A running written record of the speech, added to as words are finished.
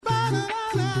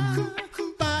You're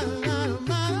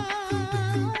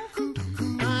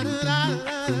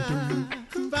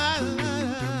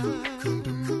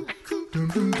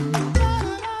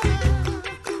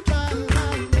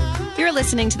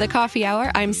listening to The Coffee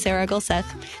Hour. I'm Sarah Gulseth.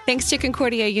 Thanks to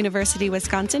Concordia University,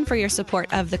 Wisconsin for your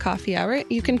support of The Coffee Hour.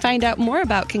 You can find out more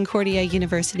about Concordia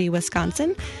University,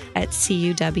 Wisconsin at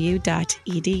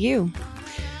cuw.edu.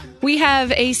 We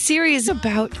have a series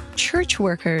about church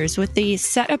workers with the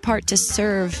Set Apart to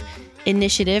Serve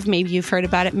initiative. Maybe you've heard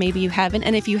about it, maybe you haven't.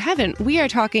 And if you haven't, we are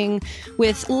talking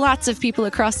with lots of people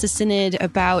across the Synod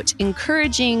about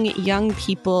encouraging young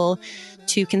people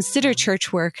to consider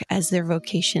church work as their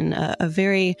vocation, a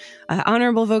very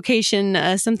honorable vocation,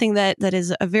 something that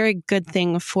is a very good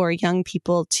thing for young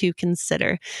people to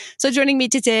consider. So joining me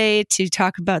today to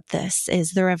talk about this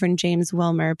is the Reverend James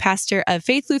Wilmer, pastor of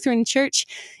Faith Lutheran Church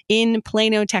in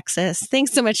Plano, Texas.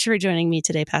 Thanks so much for joining me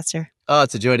today, Pastor. Oh,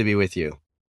 it's a joy to be with you.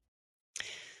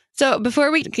 So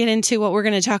before we get into what we're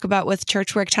going to talk about with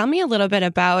church work, tell me a little bit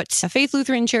about Faith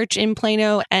Lutheran Church in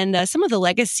Plano and some of the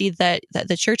legacy that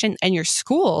the church and your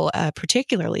school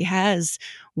particularly has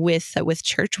with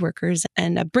church workers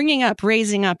and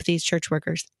raising up these church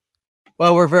workers.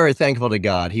 Well, we're very thankful to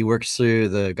God. He works through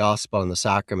the gospel and the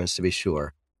sacraments, to be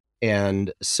sure.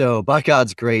 And so by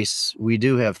God's grace, we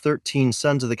do have 13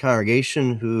 sons of the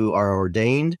congregation who are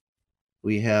ordained.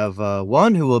 We have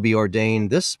one who will be ordained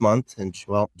this month in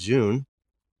June,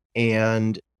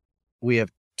 and we have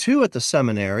 2 at the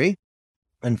seminary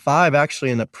and 5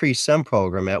 actually in the pre-sem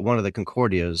program at one of the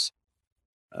Concordias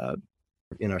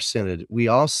in our synod. We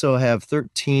also have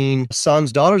 13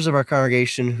 sons, daughters of our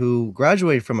congregation who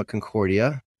graduated from a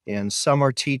Concordia, and some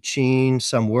are teaching,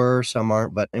 some were, some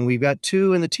aren't, and we've got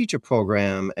 2 in the teacher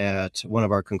program at one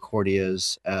of our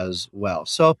Concordias as well.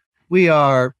 So we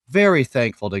are very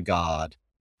thankful to God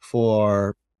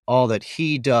for all that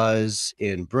He does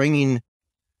in bringing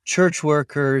church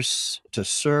workers to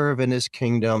serve in His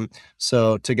kingdom.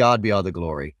 So to God be all the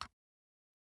glory.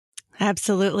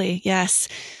 Absolutely, yes.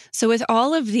 So with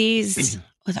all of these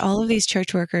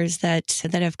church workers that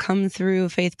have come through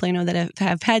Faith Plano, that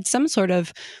have had some sort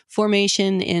of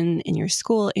formation in your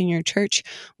school, in your church,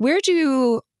 where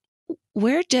do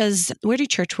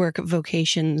church work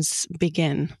vocations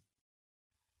begin?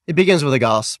 It begins with the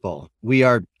gospel. We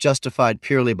are justified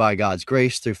purely by God's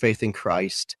grace through faith in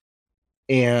Christ.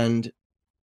 And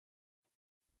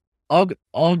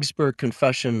Augsburg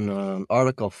Confession,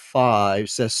 Article 5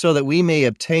 says, so that we may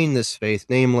obtain this faith,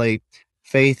 namely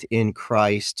faith in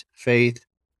Christ, faith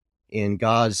in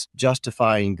God's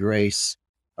justifying grace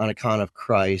on account of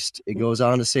Christ. It goes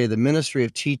on to say the ministry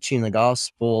of teaching the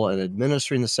gospel and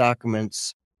administering the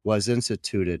sacraments was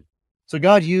instituted. So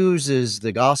God uses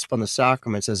the gospel and the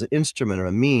sacraments as an instrument or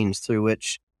a means through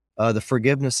which the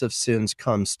forgiveness of sins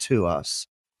comes to us.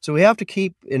 So we have to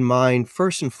keep in mind,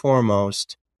 first and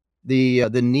foremost, the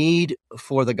need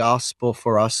for the gospel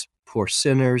for us poor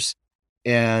sinners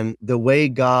and the way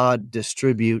God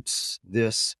distributes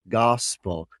this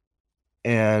gospel.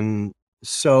 And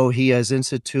so He has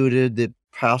instituted the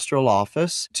pastoral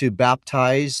office to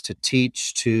baptize, to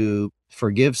teach, to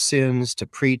forgive sins, to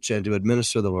preach, and to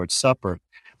administer the Lord's Supper.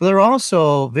 But there are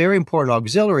also very important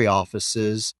auxiliary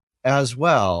offices as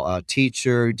well,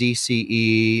 teacher,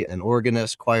 DCE, an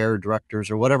organist, choir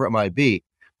directors, or whatever it might be.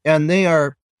 And they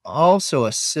are also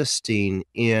assisting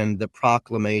in the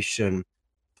proclamation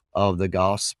of the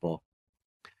gospel.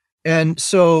 And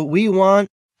so we want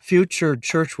future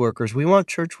church workers,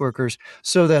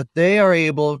 so that they are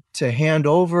able to hand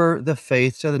over the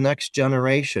faith to the next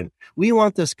generation. We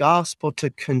want this gospel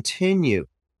to continue.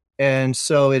 And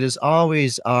so it is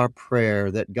always our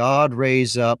prayer that God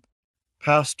raise up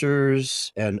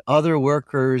pastors and other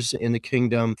workers in the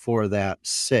kingdom for that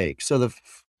sake. So the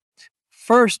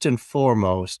first and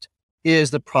foremost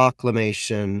is the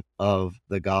proclamation of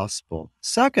the gospel.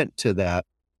 Second to that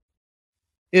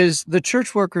is the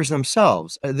church workers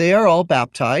themselves. They are all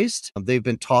baptized. They've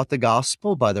been taught the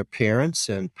gospel by their parents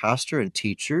and pastor and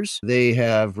teachers. They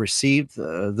have received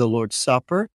the Lord's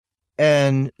Supper.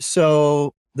 And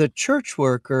so the church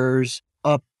workers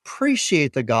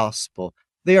appreciate the gospel.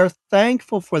 They are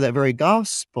thankful for that very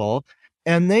gospel,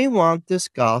 and they want this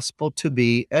gospel to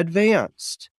be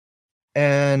advanced.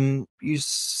 And you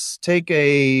take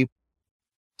a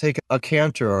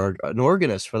cantor or an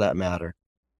organist for that matter.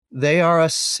 They are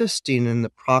assisting in the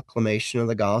proclamation of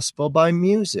the gospel by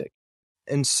music.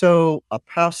 And so a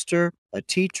pastor, a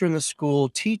teacher in the school,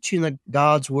 teaching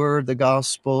God's word, the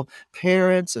gospel,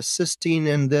 parents assisting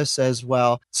in this as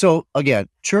well. So again,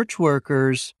 church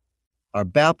workers are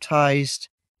baptized.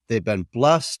 They've been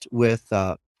blessed with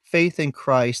faith in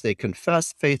Christ. They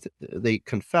confess faith. They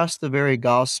confess the very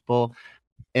gospel.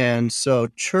 And so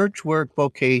church work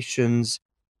vocations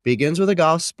begins with the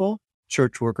gospel.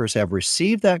 Church workers have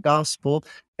received that gospel,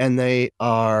 and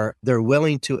they're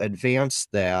willing to advance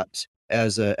that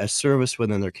as a service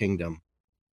within their kingdom.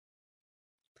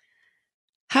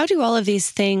 How do all of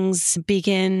these things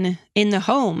begin in the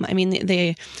home? I mean,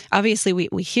 they obviously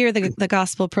we hear the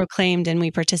gospel proclaimed and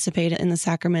we participate in the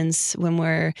sacraments when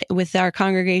we're with our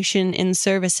congregation in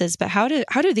services. But how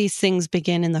do these things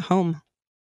begin in the home?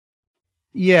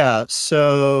 Yeah,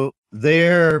 so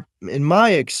in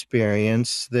my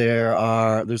experience,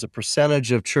 there's a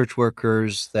percentage of church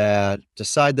workers that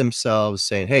decide themselves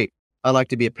saying, "Hey, I'd like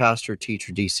to be a pastor,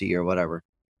 teacher, DC, or whatever."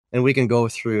 And we can go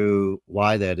through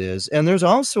why that is. And there's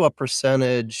also a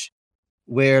percentage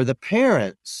where the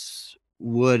parents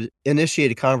would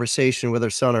initiate a conversation with their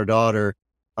son or daughter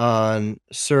on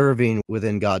serving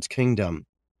within God's kingdom.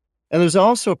 And there's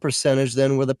also a percentage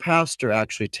then where the pastor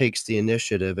actually takes the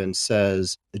initiative and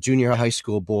says, the junior high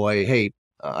school boy, "Hey,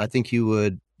 I think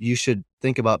you should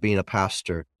think about being a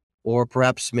pastor." Or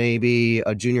perhaps maybe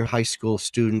a junior high school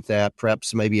student that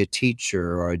perhaps maybe a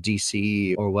teacher or a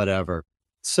DC or whatever.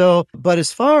 But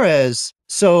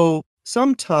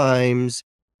sometimes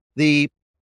the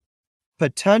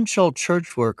potential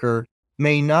church worker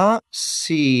may not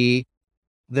see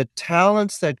the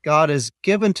talents that God has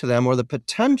given to them or the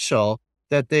potential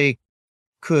that they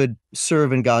could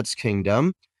serve in God's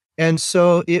kingdom. And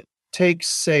so it takes,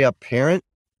 say, a parent,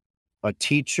 a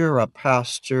teacher, a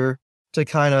pastor to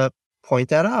kind of point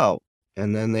that out.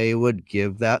 And then they would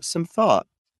give that some thought.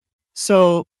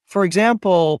 So, for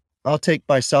example, I'll take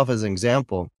myself as an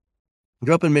example. I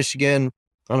grew up in Michigan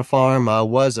on a farm. I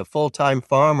was a full-time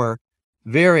farmer,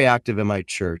 very active in my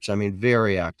church. I mean,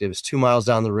 very active. It's 2 miles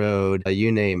down the road,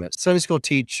 you name it. Sunday school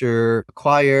teacher,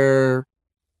 choir,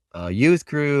 youth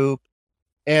group.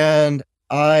 And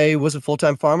I was a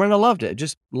full-time farmer and I loved it.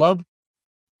 Just loved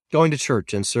going to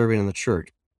church and serving in the church.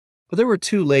 But there were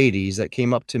 2 ladies that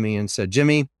came up to me and said,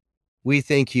 "Jimmy, we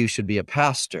think you should be a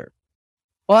pastor."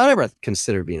 Well, I never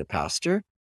considered being a pastor.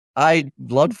 I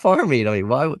loved farming. I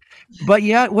mean, but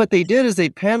yet what they did is they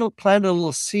planted a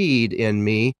little seed in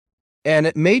me, and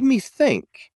it made me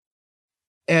think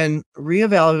and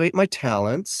reevaluate my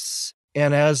talents.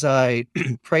 And as I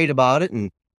prayed about it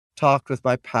and talked with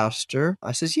my pastor,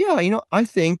 I says, "Yeah, I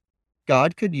think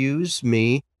God could use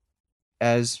me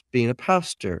as being a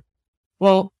pastor."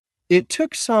 Well, it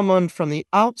took someone from the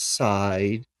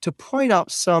outside to point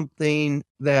out something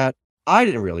that I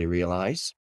didn't really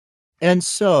realize. And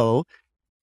so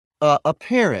a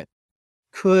parent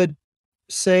could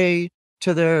say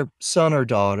to their son or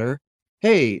daughter,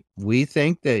 "Hey, we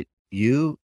think that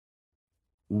you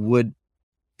would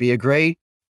be a great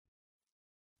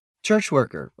church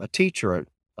worker, a teacher,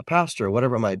 a pastor,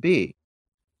 whatever it might be."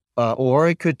 Or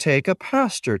it could take a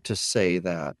pastor to say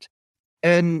that.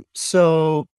 And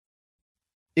so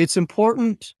it's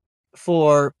important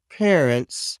for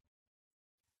parents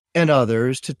and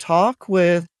others to talk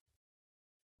with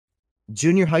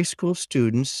junior high school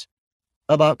students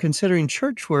about considering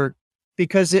church work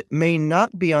because it may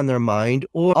not be on their mind,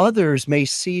 or others may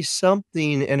see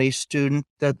something in a student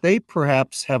that they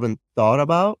perhaps haven't thought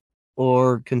about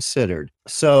or considered.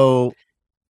 So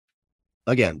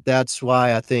again, that's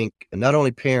why I think not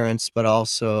only parents, but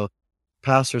also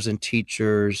pastors and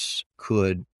teachers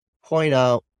could point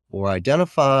out or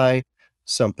identify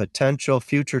some potential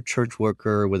future church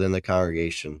worker within the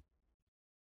congregation.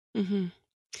 Mm-hmm.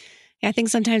 Yeah, I think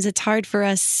sometimes it's hard for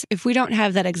us if we don't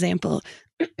have that example.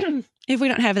 If we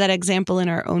don't have that example in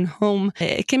our own home,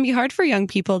 it can be hard for young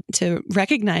people to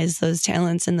recognize those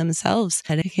talents in themselves.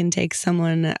 And it can take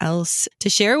someone else to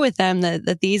share with them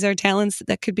that these are talents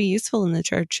that could be useful in the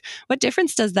church. What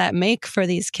difference does that make for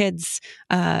these kids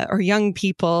or young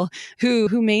people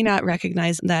who may not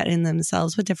recognize that in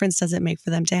themselves? What difference does it make for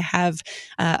them to have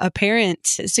a parent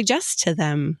suggest to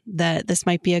them that this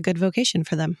might be a good vocation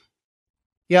for them?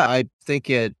 Yeah, I think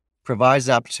it provides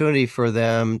an opportunity for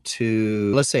them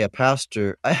to, let's say a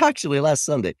pastor. Last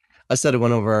Sunday, I said to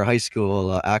one of our high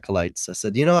school acolytes, I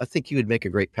said, "I think you would make a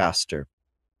great pastor."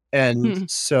 And Hmm.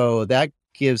 so that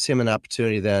gives him an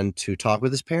opportunity then to talk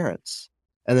with his parents.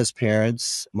 And his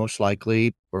parents most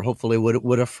likely or hopefully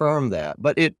would affirm that.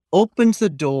 But it opens the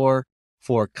door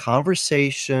for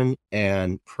conversation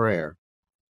and prayer.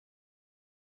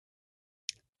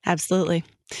 Absolutely.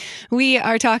 We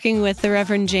are talking with the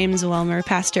Reverend James Wellmer,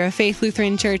 pastor of Faith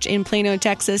Lutheran Church in Plano,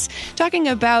 Texas, talking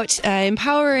about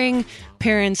empowering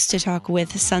parents to talk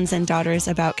with sons and daughters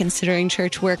about considering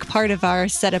church work part of our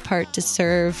set apart to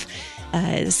serve.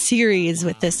 series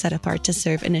with this Set Apart to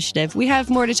Serve initiative. We have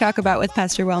more to talk about with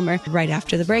Pastor Welmer right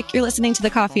after the break. You're listening to The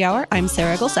Coffee Hour. I'm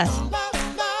Sarah Gulseth.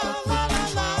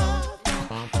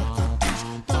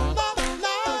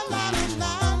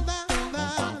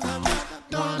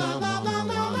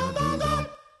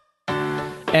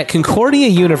 At Concordia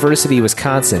University,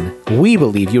 Wisconsin, we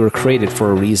believe you were created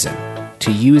for a reason: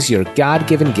 to use your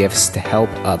God-given gifts to help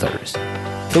others,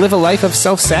 to live a life of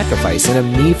self-sacrifice in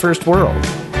a me-first world,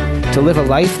 to live a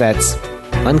life that's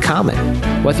uncommon.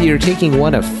 Whether you're taking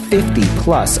one of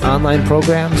 50-plus online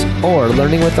programs or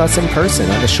learning with us in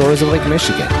person on the shores of Lake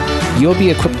Michigan, you'll be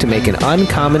equipped to make an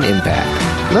uncommon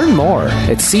impact. Learn more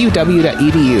at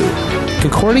cuw.edu.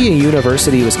 Concordia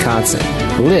University, Wisconsin.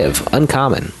 Live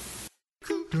uncommon.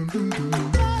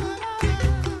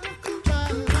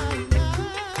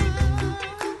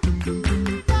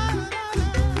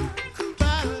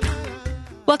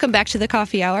 Welcome back to the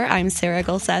Coffee Hour. I'm Sarah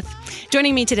Gulseth.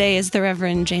 Joining me today is the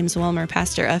Reverend James Welmer,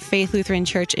 pastor of Faith Lutheran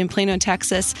Church in Plano,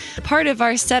 Texas. Part of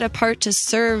our Set Apart to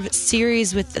Serve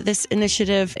series with this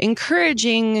initiative,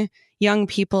 encouraging young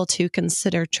people to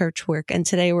consider church work. And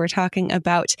today we're talking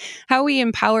about how we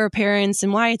empower parents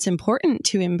and why it's important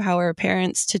to empower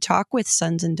parents to talk with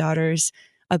sons and daughters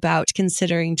about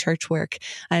considering church work.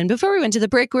 And before we went to the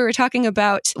break, we were talking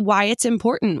about why it's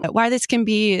important, why this can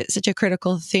be such a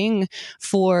critical thing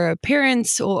for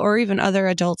parents or even other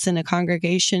adults in a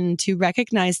congregation to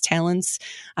recognize talents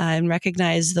and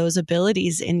recognize those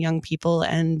abilities in young people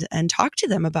and talk to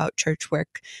them about church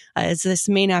work, as this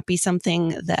may not be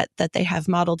something that they have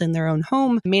modeled in their own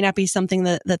home, may not be something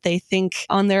that they think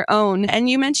on their own. And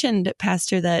you mentioned,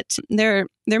 Pastor, that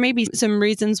there may be some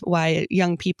reasons why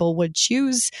young people would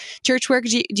choose church work.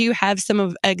 Do you have some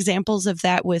of examples of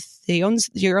that with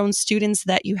your own students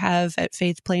that you have at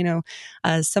Faith Plano?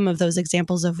 Some of those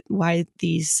examples of why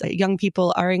these young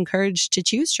people are encouraged to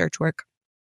choose church work?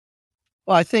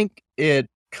 Well, I think it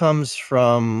comes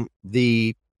from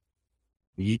the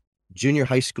junior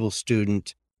high school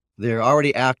student. They're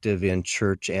already active in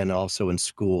church and also in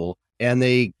school, and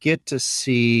they get to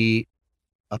see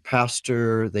a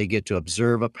pastor, they get to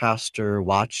observe a pastor,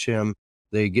 watch him,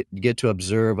 they get to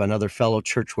observe another fellow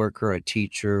church worker, a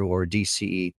teacher, or a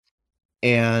DCE.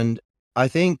 And I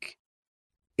think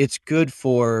it's good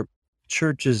for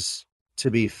churches to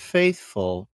be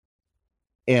faithful.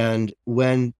 And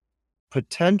when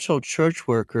potential church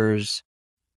workers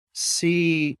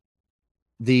see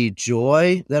the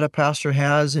joy that a pastor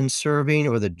has in serving,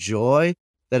 or the joy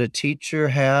that a teacher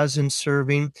has in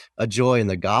serving, a joy in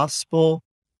the gospel,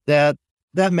 that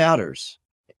matters.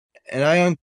 And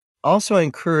I also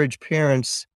encourage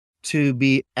parents to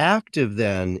be active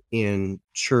then in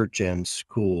church and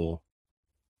school.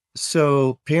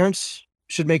 So parents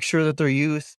should make sure that their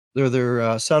youth,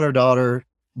 their son or daughter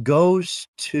goes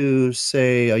to,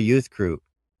 say, a youth group,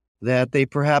 that they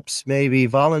perhaps maybe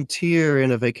volunteer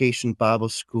in a vacation Bible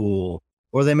school,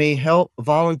 or they may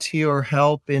volunteer or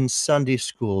help in Sunday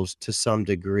schools to some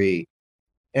degree.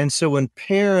 And so when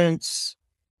parents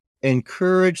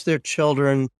encourage their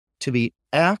children to be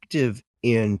active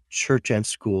in church and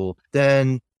school,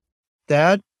 then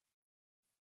that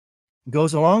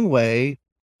goes a long way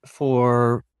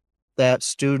for that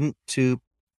student to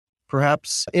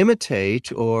perhaps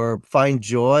imitate or find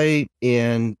joy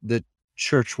in the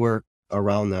church work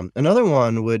around them. Another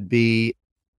one would be,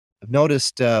 I've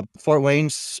noticed Fort Wayne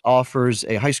offers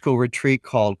a high school retreat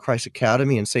called Christ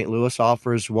Academy, and St. Louis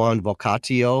offers one,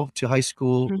 Vocatio, to high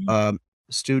school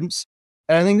students.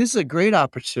 And I think this is a great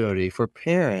opportunity for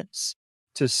parents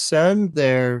to send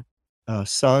their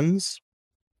sons,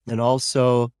 and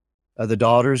also the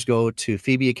daughters go to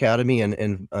Phoebe Academy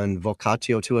and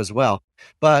Vocatio too as well.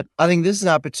 But I think this is an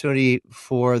opportunity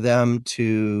for them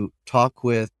to talk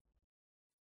with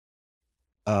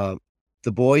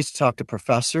the boys, to talk to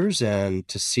professors, and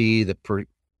to see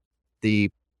the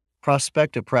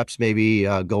prospect of perhaps maybe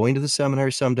going to the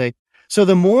seminary someday. So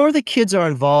the more the kids are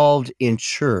involved in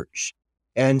church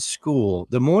and school,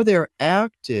 the more they're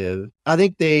active, I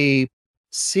think they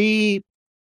see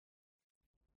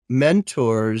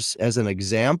mentors as an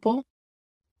example.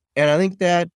 And I think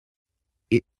that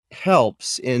it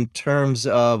helps in terms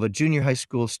of a junior high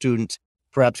school student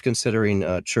perhaps considering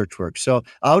church work. So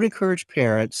I would encourage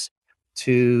parents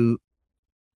to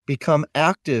become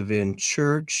active in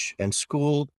church and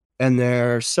school, and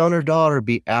their son or daughter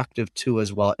be active too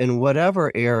as well, in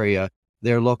whatever area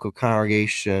their local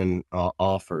congregation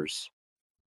offers.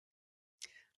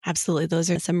 Absolutely.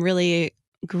 Those are some really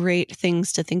great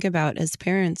things to think about as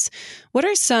parents. What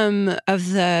are some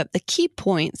of the key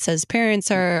points as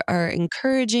parents are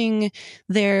encouraging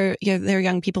their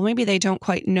young people? Maybe they don't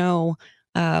quite know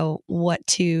what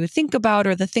to think about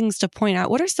or the things to point out.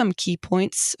 What are some key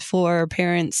points for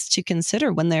parents to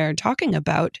consider when they're talking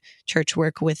about church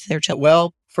work with their children?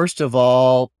 Well, first of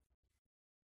all,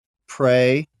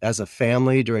 pray as a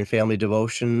family during family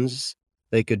devotions.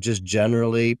 They could just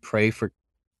generally pray for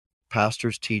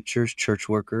pastors, teachers, church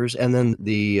workers, and then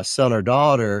the son or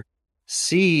daughter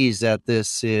sees that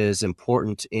this is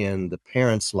important in the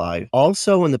parent's life.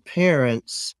 Also, when the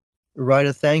parents write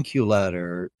a thank you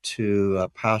letter to a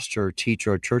pastor,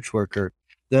 teacher, or church worker,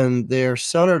 then their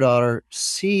son or daughter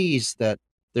sees that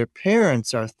their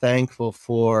parents are thankful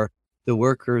for the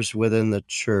workers within the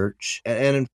church.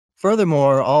 And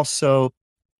furthermore, also,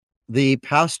 the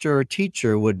pastor or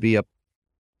teacher would be a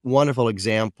wonderful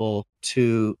example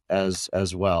too as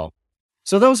well.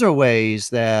 So those are ways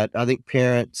that I think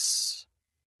parents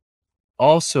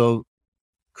also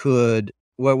could,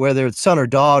 whether it's son or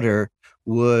daughter,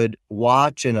 would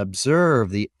watch and observe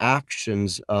the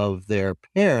actions of their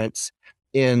parents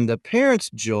in the parents'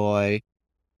 joy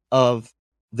of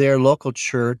their local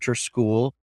church or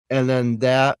school, and then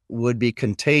that would be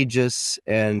contagious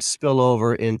and spill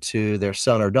over into their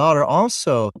son or daughter,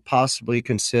 also possibly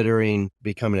considering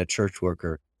becoming a church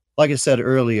worker. Like I said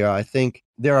earlier, I think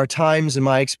there are times in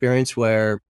my experience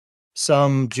where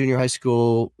some junior high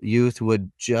school youth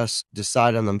would just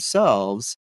decide on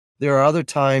themselves. There are other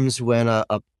times when a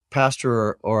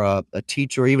pastor or a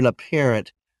teacher or even a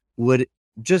parent would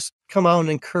just come out and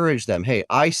encourage them. Hey,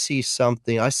 I see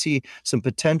something. I see some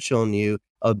potential in you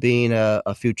of being a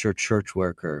future church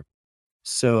worker.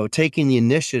 So taking the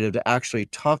initiative to actually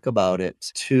talk about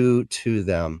it to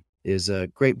them is a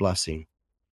great blessing.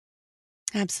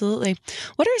 Absolutely.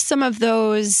 What are some of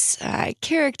those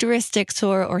characteristics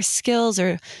or skills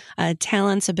or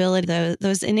talents, ability,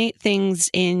 those innate things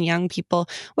in young people?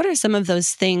 What are some of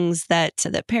those things that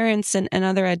parents and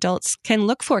other adults can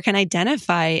look for, can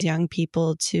identify young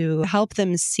people to help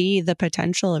them see the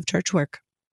potential of church work?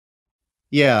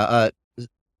 Yeah.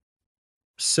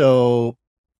 So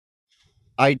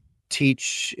I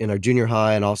teach in our junior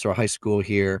high and also our high school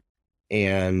here,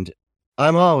 and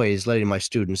I'm always letting my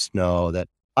students know that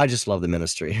I just love the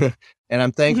ministry, and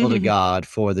I'm thankful to God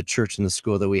for the church and the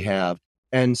school that we have.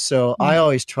 And so I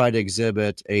always try to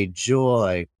exhibit a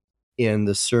joy in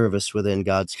the service within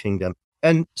God's kingdom.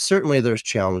 And certainly there's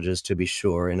challenges, to be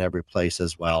sure, in every place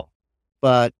as well.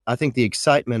 But I think the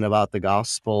excitement about the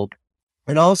gospel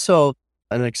and also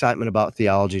an excitement about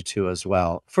theology too as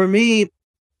well. For me,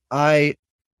 I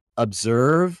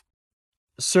observe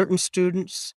certain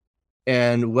students,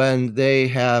 and when they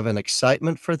have an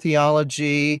excitement for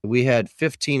theology, we had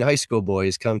 15 high school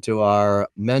boys come to our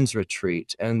men's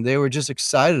retreat, and they were just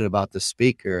excited about the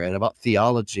speaker and about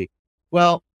theology.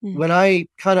 Well, when I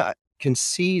kind of can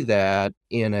see that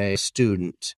in a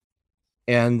student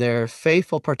and their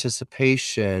faithful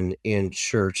participation in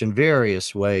church in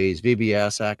various ways,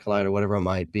 VBS, Acolyte, or whatever it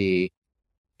might be,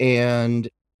 and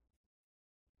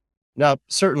now,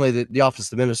 certainly the office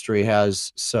of the ministry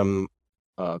has some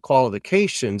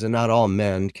qualifications, and not all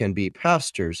men can be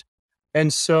pastors.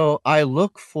 And so I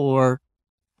look for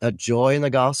a joy in the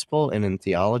gospel and in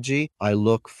theology. I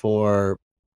look for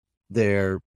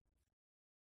their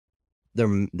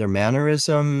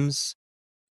mannerisms,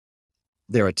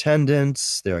 their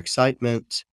attendance, their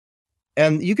excitement.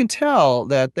 And you can tell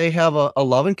that they have a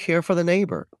love and care for the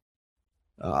neighbor,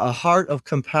 a heart of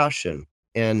compassion.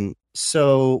 And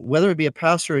so whether it be a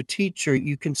pastor or a teacher,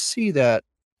 you can see that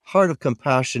heart of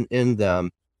compassion in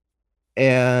them.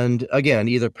 And again,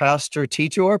 either pastor,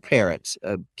 teacher, or parents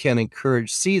can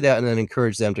see that and then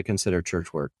encourage them to consider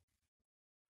church work.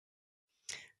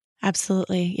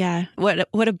 Absolutely. Yeah.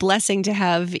 What a blessing to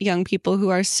have young people who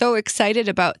are so excited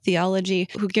about theology,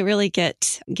 who can really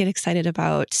get excited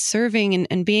about serving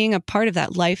and being a part of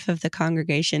that life of the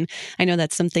congregation. I know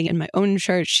that's something in my own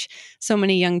church. So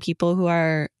many young people who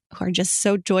are just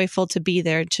so joyful to be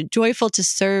there, joyful to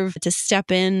serve, to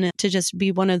step in, to just be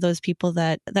one of those people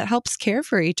that helps care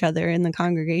for each other in the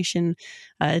congregation,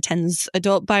 attends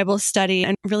adult Bible study,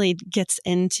 and really gets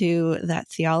into that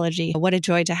theology. What a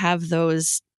joy to have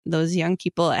those young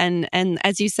people. And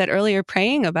as you said earlier,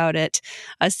 praying about it,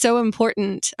 so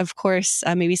important, of course,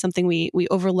 maybe something we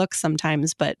overlook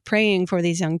sometimes, but praying for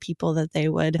these young people that they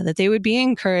would be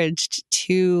encouraged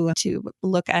to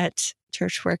look at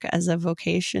church work as a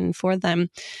vocation for them.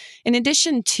 In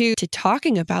addition to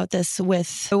talking about this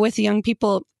with young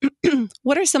people,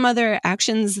 what are some other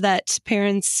actions that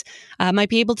parents might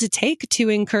be able to take to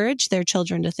encourage their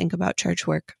children to think about church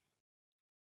work?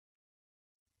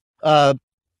 Well,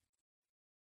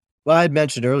 I had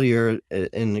mentioned earlier,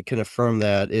 and can affirm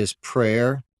that, is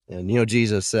prayer. And,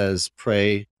 Jesus says,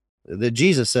 pray.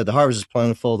 Jesus said, the harvest is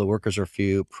plentiful, the workers are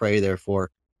few. Pray,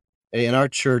 therefore. In our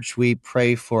church, we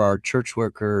pray for our church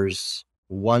workers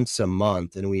once a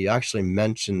month, and we actually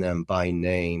mention them by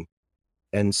name.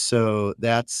 And so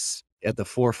that's at the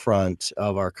forefront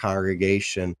of our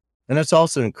congregation. And it's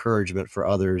also encouragement for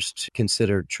others to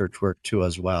consider church work too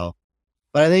as well.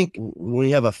 But I think when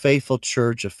you have a faithful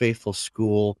church, a faithful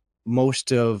school,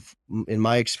 in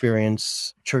my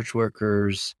experience, church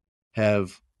workers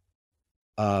have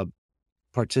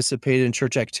participated in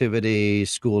church activities,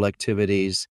 school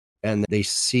activities, and they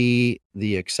see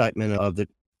the excitement of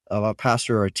a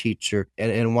pastor or a teacher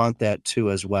and want that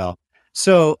too as well.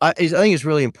 So I think it's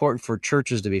really important for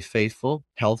churches to be faithful,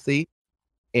 healthy,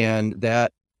 and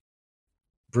that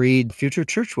breed future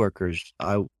church workers.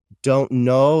 I don't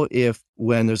know if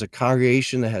when there's a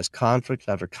congregation that has conflict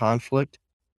after conflict,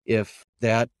 if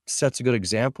that sets a good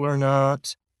example or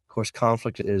not. Of course,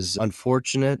 conflict is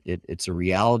unfortunate. It's a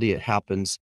reality. It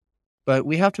happens. But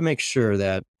we have to make sure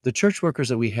that the church workers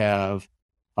that we have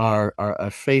are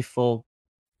faithful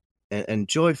and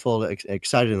joyful,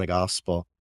 excited in the gospel.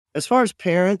 As far as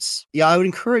parents, I would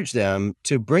encourage them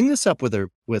to bring this up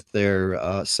with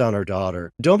their son or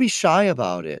daughter. Don't be shy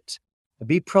about it.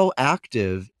 Be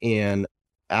proactive in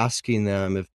asking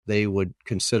them if they would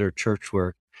consider church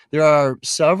work. There are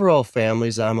several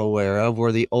families I'm aware of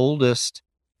where the oldest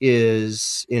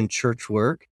is in church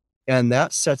work, and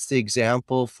that sets the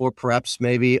example for perhaps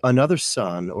maybe another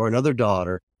son or another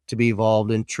daughter to be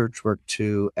involved in church work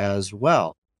too as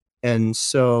well. And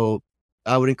so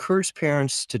I would encourage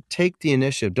parents to take the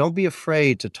initiative. Don't be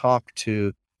afraid to talk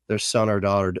to their son or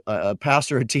daughter, a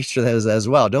pastor or teacher that is as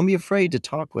well. Don't be afraid to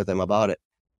talk with them about it.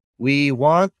 We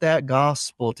want that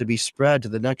gospel to be spread to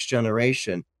the next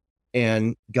generation,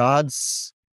 and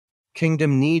God's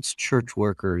kingdom needs church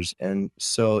workers. And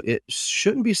so it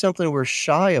shouldn't be something we're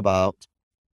shy about,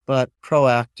 but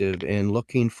proactive in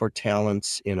looking for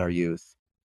talents in our youth.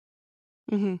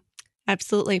 Mm-hmm.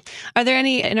 Absolutely. Are there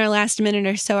any, in our last minute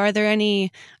or so, are there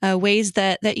any ways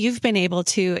that you've been able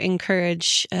to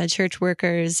encourage church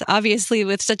workers, obviously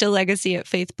with such a legacy at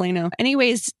Faith Plano, any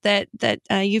ways that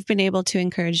you've been able to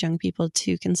encourage young people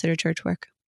to consider church work?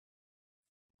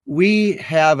 We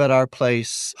have at our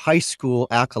place high school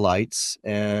acolytes,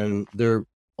 and they're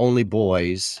only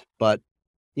boys. But,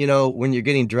 when you're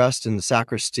getting dressed in the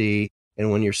sacristy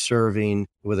and when you're serving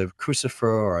with a crucifer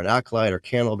or an acolyte or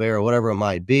candle bearer or whatever it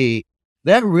might be,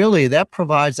 that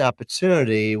provides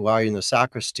opportunity while you're in the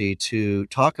sacristy to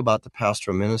talk about the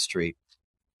pastoral ministry.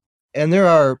 And there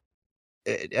are,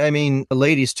 the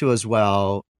ladies too as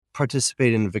well,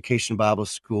 participate in Vacation Bible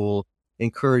School,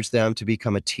 encourage them to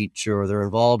become a teacher, or they're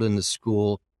involved in the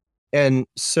school. And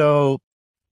so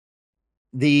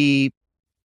the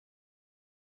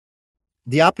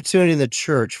opportunity in the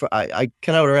church, I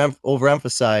cannot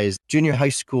overemphasize junior high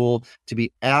school to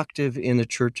be active in the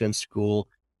church and school,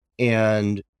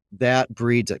 and that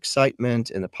breeds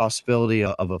excitement and the possibility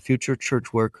of a future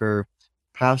church worker,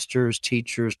 pastors,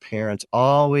 teachers, parents,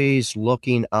 always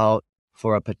looking out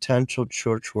for a potential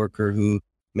church worker who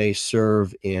may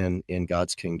serve in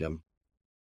God's kingdom.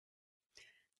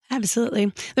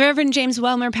 Absolutely. The Reverend James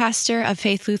Wellmer, pastor of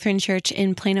Faith Lutheran Church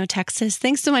in Plano, Texas.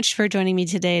 Thanks so much for joining me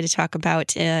today to talk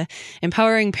about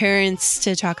empowering parents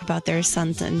to talk about their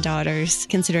sons and daughters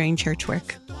considering church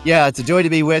work. Yeah, it's a joy to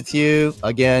be with you.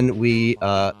 Again, we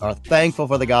are thankful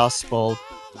for the gospel.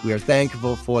 We are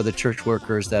thankful for the church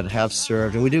workers that have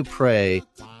served, and we do pray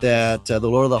that the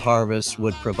Lord of the harvest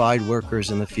would provide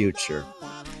workers in the future.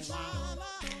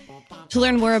 To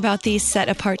learn more about the Set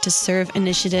Apart to Serve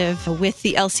initiative with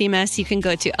the LCMS, you can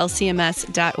go to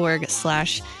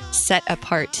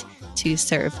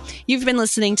lcms.org/setaparttoserve. You've been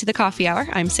listening to The Coffee Hour.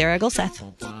 I'm Sarah Gulseth.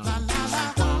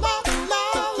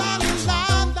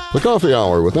 The Coffee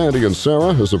Hour with Andy and Sarah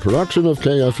is a production of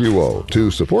KFUO.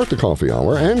 To support The Coffee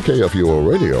Hour and KFUO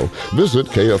Radio, visit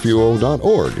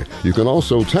KFUO.org. You can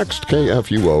also text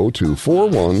KFUO to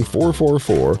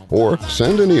 41444 or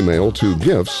send an email to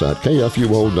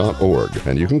gifts@kfuo.org.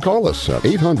 And you can call us at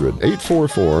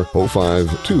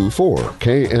 800-844-0524.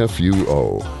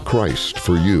 KFUO. Christ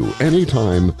for you,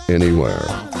 anytime, anywhere.